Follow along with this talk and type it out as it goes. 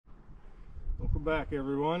Welcome back,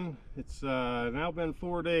 everyone. It's now been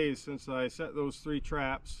 4 days since I set those 3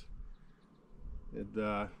 traps. It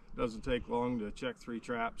doesn't take long to check 3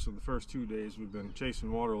 traps, and the first 2 days we've been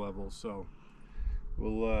chasing water levels, so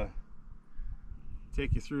we'll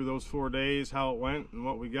take you through those 4 days, how it went and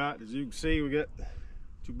what we got. As you can see, we got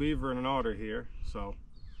 2 beaver and an otter here, so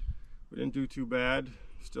we didn't do too bad.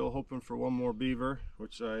 Still hoping for one more beaver,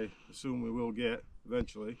 which I assume we will get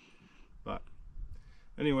eventually, but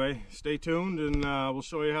anyway, stay tuned and we'll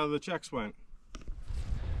show you how the checks went.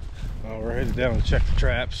 Well, we're headed down to check the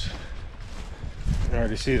traps. I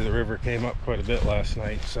already see the river came up quite a bit last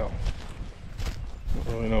night, so I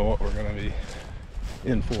don't really know what we're going to be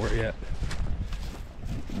in for yet.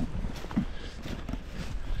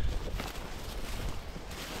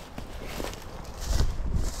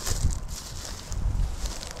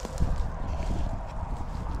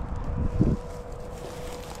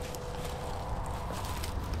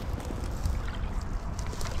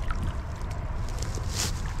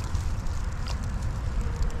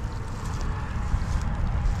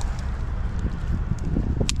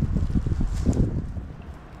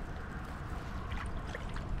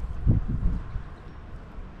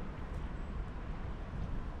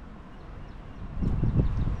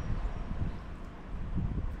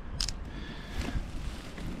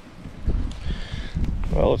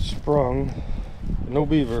 Well, it's sprung, no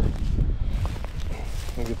beaver.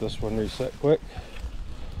 I'll get this one reset quick.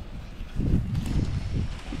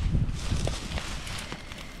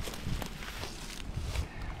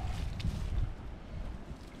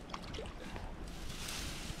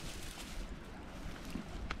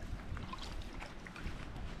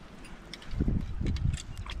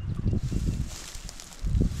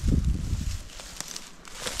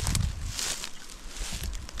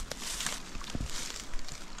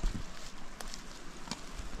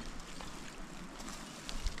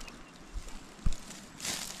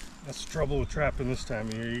 That's the trouble with trapping this time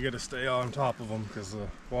of year. You got to stay on top of them because the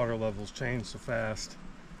water levels change so fast.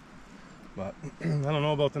 But I don't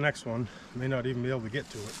know about the next one. May not even be able to get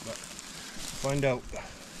to it, but find out.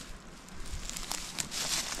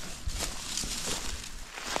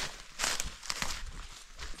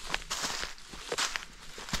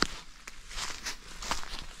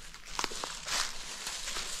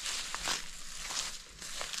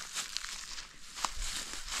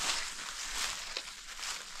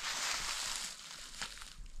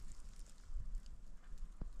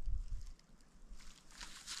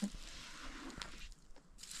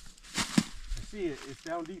 See it, it's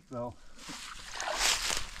down deep though.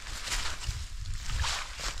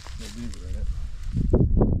 No beaver in it.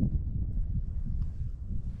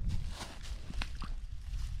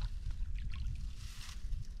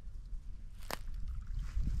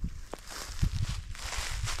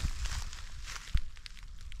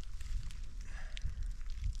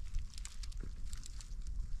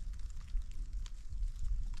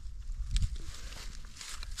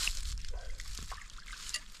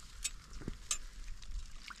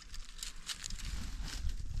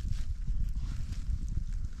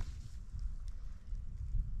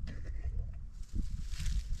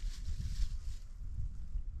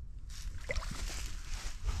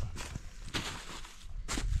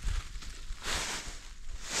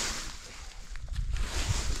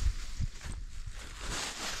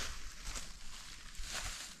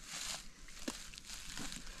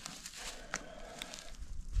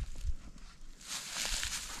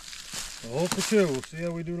 Hold for 2. We'll see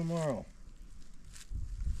how we do tomorrow.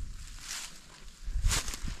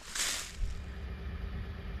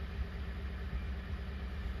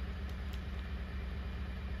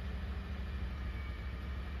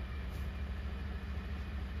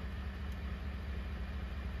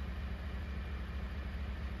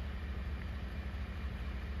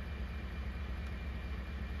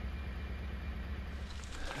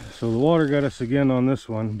 So the water got us again on this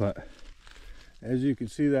one, but as you can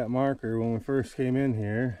see that marker when we first came in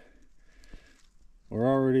here, we're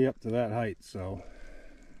already up to that height, so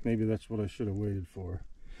maybe that's what I should have waited for.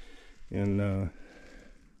 And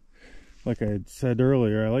like I had said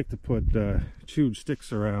earlier, I like to put chewed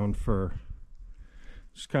sticks around for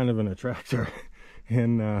just kind of an attractor.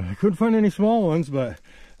 And I couldn't find any small ones, but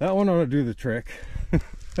that one ought to do the trick.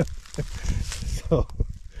 So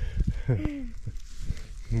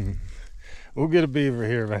we'll get a beaver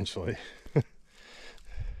here eventually.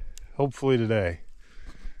 Hopefully today.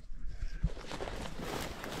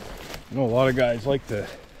 I know a lot of guys like to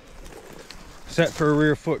set for a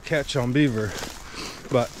rear foot catch on beaver,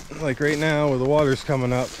 but like right now where the water's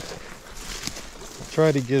coming up,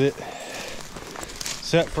 try to get it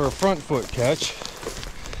set for a front foot catch.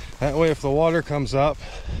 That way if the water comes up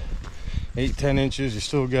 8-10 inches, you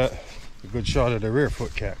still got a good shot at a rear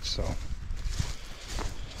foot catch. So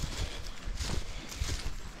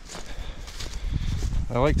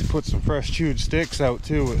I like to put some fresh chewed sticks out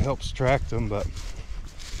too. It helps attract them, but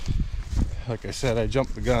like I said, I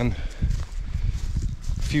jumped the gun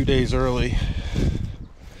a few days early.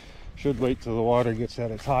 Should wait till the water gets at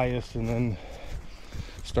its highest and then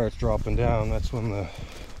starts dropping down. That's when the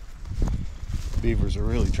beavers are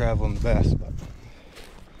really traveling the best. But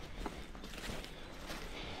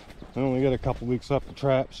I only got a couple weeks up the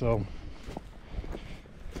trap, so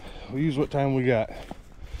we'll use what time we got.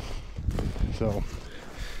 So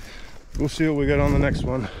we'll see what we got on the next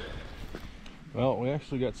one. Well, we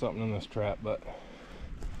actually got something in this trap, but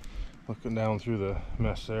looking down through the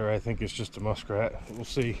mess there, I think it's just a muskrat. We'll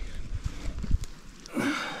see.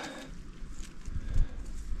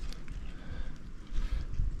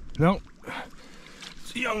 Nope,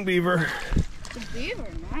 it's a young beaver. The beaver,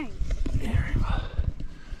 nice. There we go.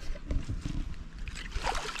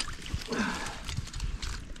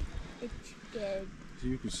 It's good. So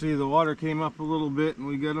you can see the water came up a little bit and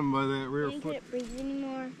we got him by that rear He foot. couldn't breathe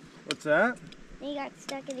anymore. What's that? He got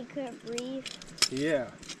stuck and he couldn't breathe.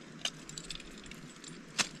 Yeah.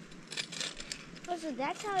 Oh, so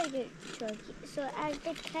that's how he got choky. So as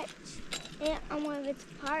they catch it on one of its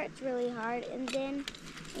parts really hard, and then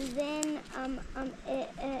it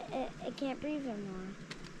can't breathe anymore.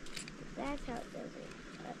 That's how it does it.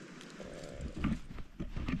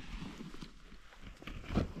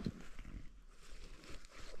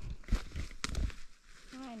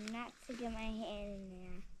 Trying not to get my hand in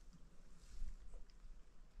there.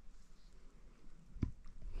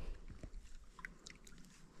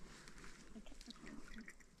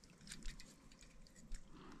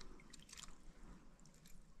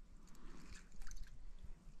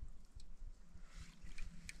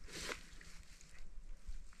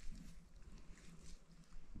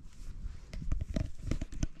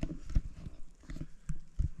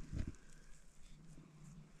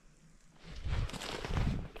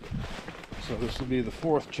 So this will be the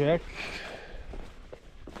 4th check,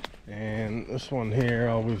 and this one here,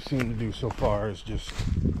 all we've seen to do so far is just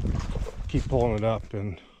keep pulling it up.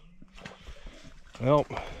 And well,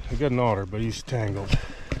 I got an otter, but he's tangled.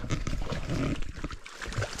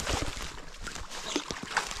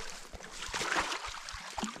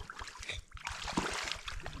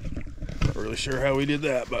 Not really sure how we did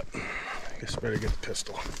that, but I guess I better get the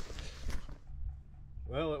pistol.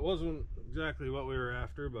 Well, it wasn't exactly what we were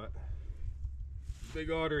after, but big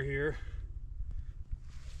otter here,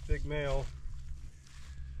 big male.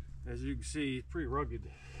 As you can see, he's pretty rugged.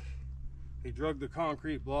 He drug the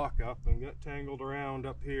concrete block up and got tangled around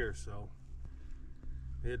up here, so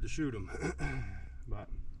they had to shoot him. But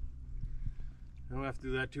I don't have to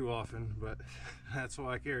do that too often, but that's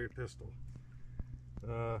why I carry a pistol.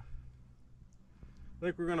 I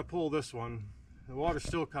think we're gonna pull this one. The water's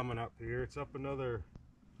still coming up here. It's up another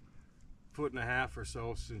 1.5 feet or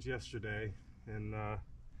so since yesterday. And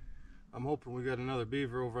I'm hoping we got another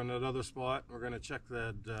beaver over on that other spot. We're going to check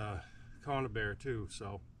that conibear too.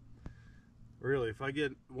 So really, if I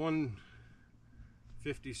get one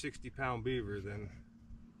 50-60 pound beaver, then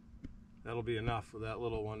that'll be enough for that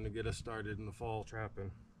little one to get us started in the fall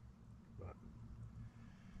trapping. But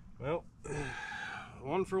well,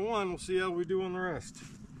 one for one. We'll see how we do on the rest.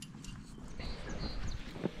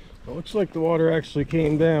 It looks like the water actually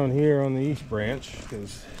came down here on the east branch,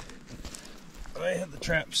 because I had the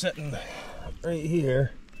trap setting right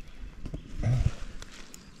here,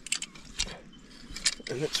 and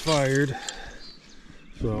it's fired.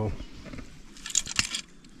 So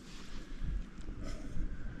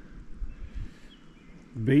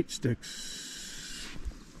bait sticks.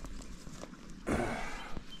 Looks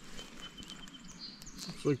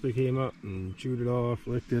like they came up and chewed it off,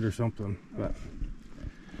 licked it or something. But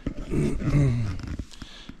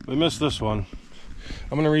we missed this one.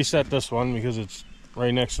 I'm going to reset this one because it's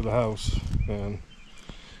right next to the house, and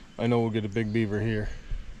I know we'll get a big beaver here.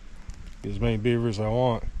 Get as many beavers as I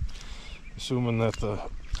want, assuming that the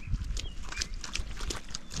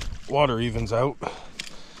water evens out.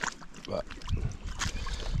 But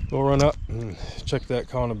we'll run up and check that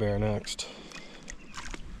conibear next.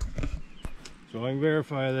 So I can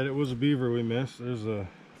verify that it was a beaver we missed.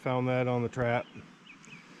 Found that on the trap.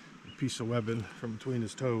 A piece of webbing from between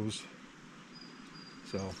his toes.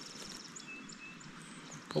 So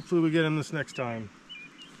hopefully we get him this next time.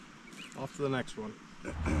 Off to the next one.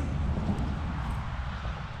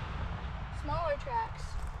 Smaller tracks.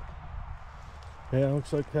 Yeah,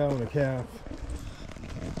 looks like cow and a calf.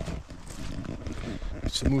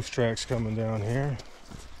 Some moose tracks coming down here.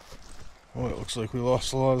 Well, it looks like we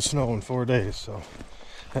lost a lot of snow in 4 days, so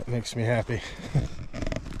that makes me happy.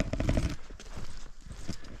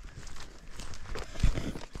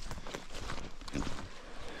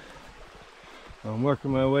 I'm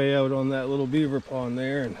working my way out on that little beaver pond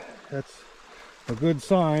there, and that's a good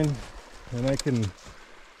sign. And I can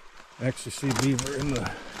actually see beaver in the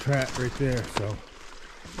trap right there, so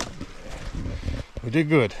we did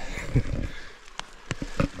good.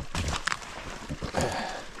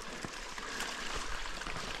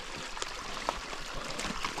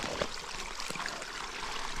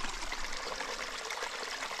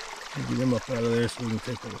 Get him up out of there so we can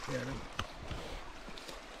take a look at him.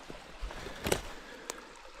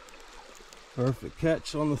 Perfect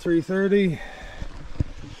catch on the 330.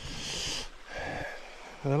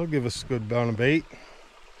 That'll give us a good amount of bait.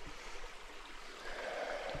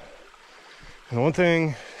 And one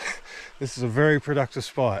thing, this is a very productive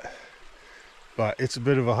spot, but it's a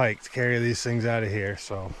bit of a hike to carry these things out of here.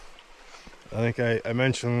 So I think I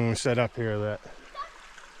mentioned when we set up here that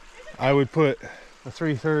I would put a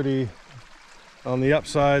 330 on the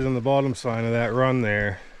upside and the bottom side of that run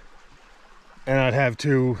there, and I'd have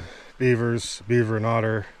two beavers, beaver and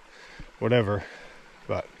otter, whatever.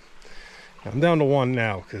 But I'm down to one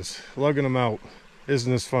now because lugging them out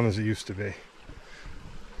isn't as fun as it used to be.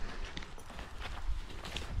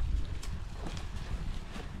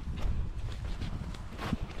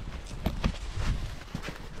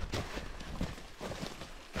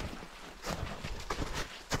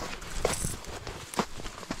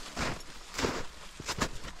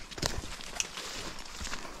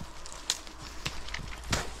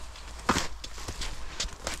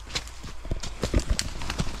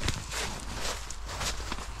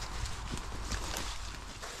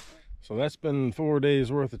 So that's been 4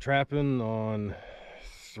 days worth of trapping on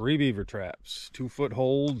 3 beaver traps, 2 foot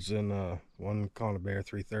holds, and one conibear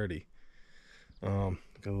 330. Got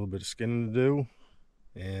a little bit of skinning to do,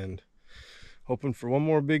 and hoping for one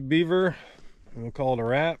more big beaver, and we'll call it a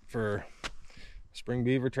wrap for spring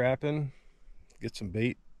beaver trapping. Get some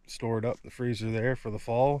bait stored up in the freezer there for the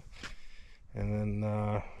fall, and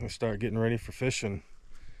then we'll start getting ready for fishing.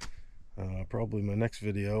 Probably my next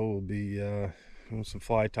video will be some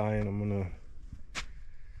fly tying. I'm gonna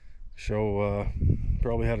show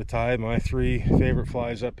probably how to tie my 3 favorite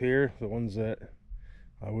flies up here, the ones that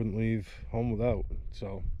I wouldn't leave home without.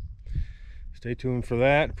 So stay tuned for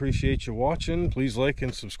that. Appreciate you watching. Please like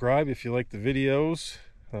and subscribe if you like the videos.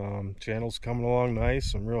 Channel's coming along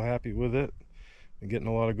nice. I'm real happy with it. I'm getting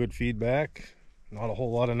a lot of good feedback, not a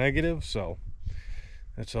whole lot of negative, so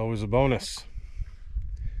that's always a bonus.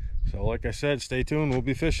 So like I said, stay tuned. We'll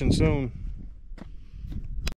be fishing soon.